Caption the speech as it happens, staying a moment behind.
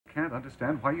can't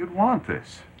understand why you'd want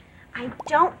this. I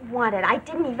don't want it. I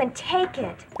didn't even take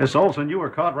it. Miss Olson, you were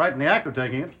caught right in the act of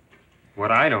taking it.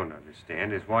 What I don't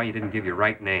understand is why you didn't give your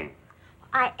right name.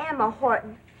 I am a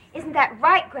Horton. Isn't that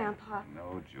right, Grandpa?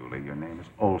 No, Julie, your name is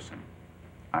Olson.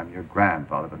 I'm your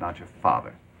grandfather, but not your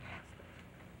father.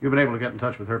 You've been able to get in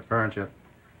touch with her parents yet?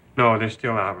 No, they're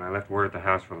still out. When I left word at the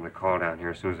house for them to call down here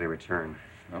as soon as they return.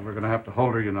 Well, we're going to have to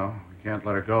hold her, you know. We can't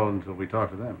let her go until we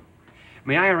talk to them.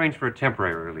 May I arrange for a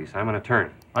temporary release? I'm an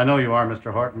attorney. I know you are,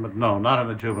 Mr. Horton, but no, not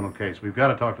in a juvenile case. We've got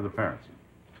to talk to the parents.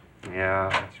 Yeah,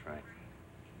 that's right.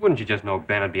 Wouldn't you just know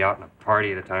Ben would be out in a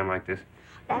party at a time like this?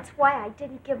 That's why I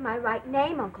didn't give my right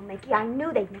name, Uncle Mickey. I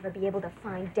knew they'd never be able to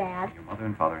find Dad. Your mother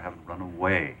and father haven't run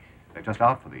away. They're just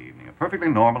out for the evening. A perfectly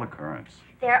normal occurrence.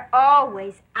 They're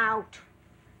always out.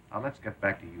 Now, let's get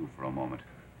back to you for a moment.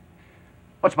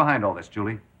 What's behind all this,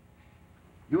 Julie?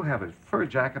 You have a fur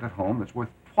jacket at home that's worth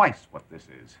twice what this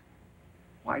is.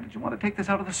 Why did you want to take this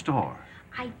out of the store?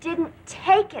 I didn't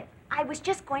take it. I was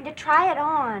just going to try it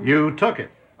on. You took it.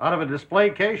 Out of a display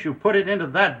case, you put it into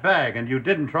that bag, and you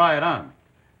didn't try it on.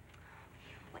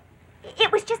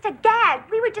 It was just a gag.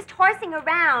 We were just horsing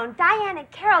around. Diane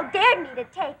and Carol dared me to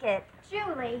take it.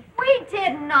 Julie, we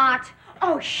did not.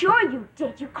 Oh, sure you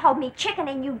did. You called me chicken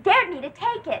and you dared me to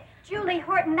take it. Julie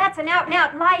Horton, that's an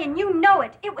out-and-out lie and you know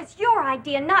it. It was your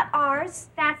idea, not ours.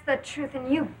 That's the truth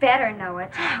and you better know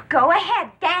it. Go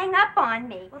ahead, gang up on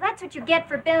me. Well, that's what you get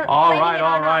for blaming it on us.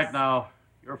 All right, now.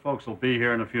 Your folks will be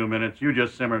here in a few minutes. You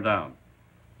just simmer down.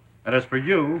 And as for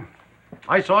you,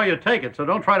 I saw you take it, so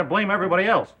don't try to blame everybody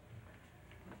else.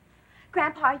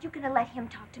 Grandpa, are you going to let him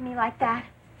talk to me like that?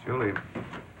 Julie,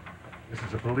 this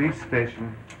is a police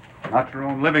station, not your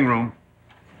own living room.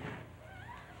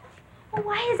 Well,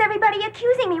 why is everybody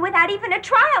accusing me without even a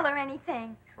trial or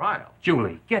anything? Trial?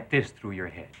 Julie, get this through your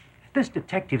head. This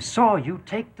detective saw you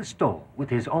take the stole with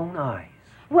his own eyes.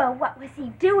 Well, what was he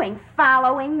doing?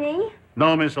 Following me?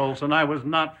 No, Miss Olson, I was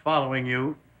not following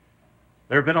you.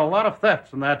 There have been a lot of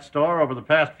thefts in that store over the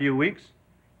past few weeks.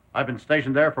 I've been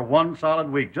stationed there for one solid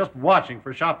week, just watching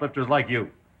for shoplifters like you.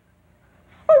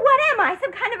 Well, what am I,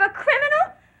 some kind of a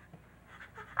criminal?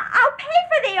 I'll pay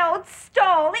for the old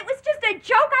stole. It was just a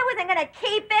joke. I wasn't going to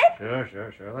keep it.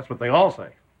 Sure. That's what they all say.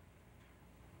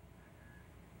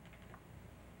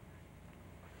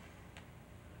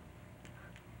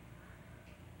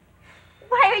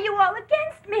 Why are you all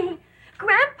against me?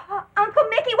 Grandpa, Uncle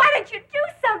Mickey, why don't you do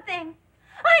something?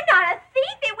 I'm not a thief.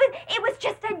 It was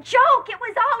just a joke. It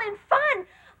was all in fun.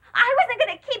 I wasn't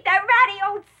going to keep that ratty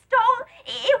old stole.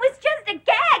 It was just a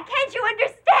gag. Can't you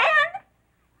understand?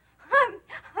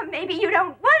 Maybe you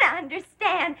don't want to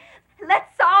understand.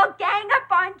 Let's all gang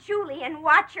up on Julie and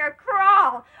watch her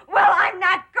crawl. Well, I'm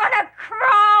not